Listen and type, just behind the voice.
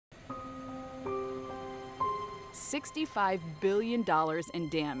$65 billion in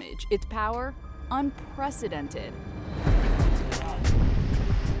damage. Its power, unprecedented.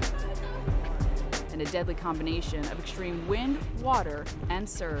 And a deadly combination of extreme wind, water, and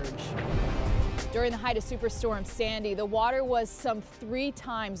surge. During the height of Superstorm Sandy, the water was some 3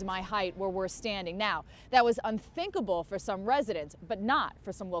 times my height where we're standing now. That was unthinkable for some residents, but not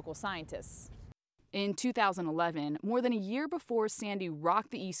for some local scientists. In 2011, more than a year before Sandy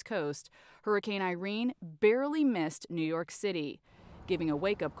rocked the East Coast, Hurricane Irene barely missed New York City, giving a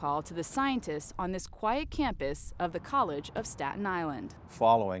wake-up call to the scientists on this quiet campus of the College of Staten Island.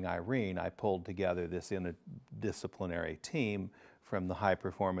 Following Irene, I pulled together this interdisciplinary team from the High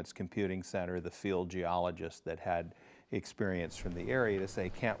Performance Computing Center, the field geologists that had experience from the area, to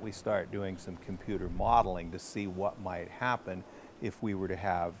say, can't we start doing some computer modeling to see what might happen if we were to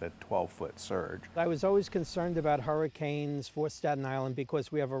have a 12-foot surge. I was always concerned about hurricanes for Staten Island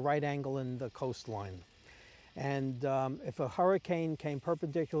because we have a right angle in the coastline. And if a hurricane came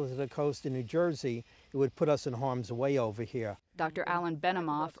perpendicular to the coast in New Jersey, it would put us in harm's way over here. Dr. Alan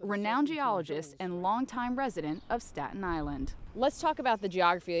Benimoff, renowned geologist and longtime resident of Staten Island. Let's talk about the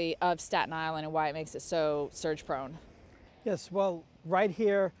geography of Staten Island and why it makes it so surge prone. Yes, well, right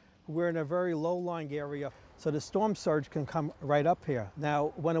here, we're in a very low-lying area, so the storm surge can come right up here.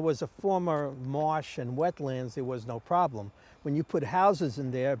 Now, when it was a former marsh and wetlands, there was no problem. When you put houses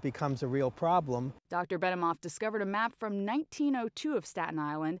in there, it becomes a real problem. Dr. Benimoff discovered a map from 1902 of Staten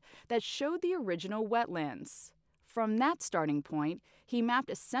Island that showed the original wetlands. From that starting point, he mapped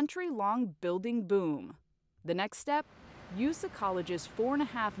a century-long building boom. The next step? Use the college's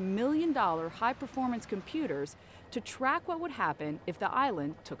 $4.5 million high-performance computers to track what would happen if the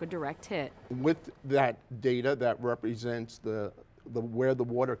island took a direct hit. With that data that represents where the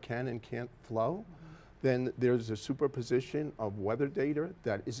water can and can't flow, then there's a superposition of weather data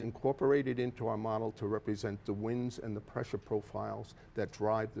that is incorporated into our model to represent the winds and the pressure profiles that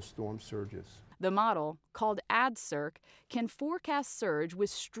drive the storm surges. The model, called AdCirc, can forecast surge with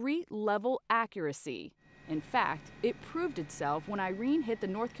street-level accuracy. In fact, it proved itself when Irene hit the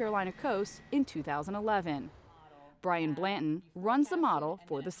North Carolina coast in 2011. Brian Blanton runs the model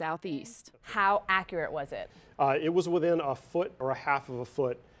for the Southeast. How accurate was it? It was within a foot or a half of a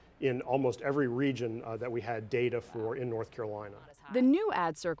foot in almost every region that we had data for in North Carolina. The new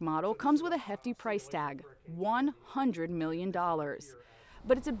AdCirc model comes with a hefty price tag, $100 million.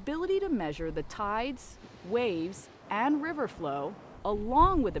 But its ability to measure the tides, waves, and river flow,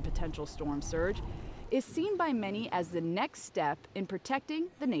 along with the potential storm surge, is seen by many as the next step in protecting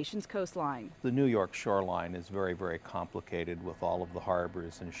the nation's coastline. The New York shoreline is very, very complicated with all of the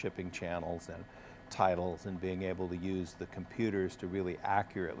harbors and shipping channels and titles, and being able to use the computers to really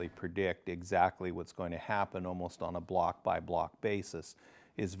accurately predict exactly what's going to happen almost on a block-by-block basis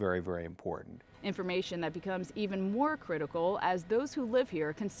is very, very important. Information that becomes even more critical as those who live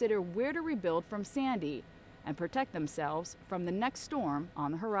here consider where to rebuild from Sandy and protect themselves from the next storm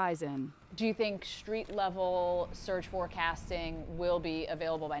on the horizon. Do you think street-level surge forecasting will be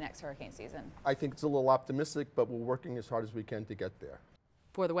available by next hurricane season? I think it's a little optimistic, but we're working as hard as we can to get there.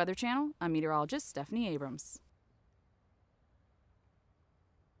 For the Weather Channel, I'm meteorologist Stephanie Abrams.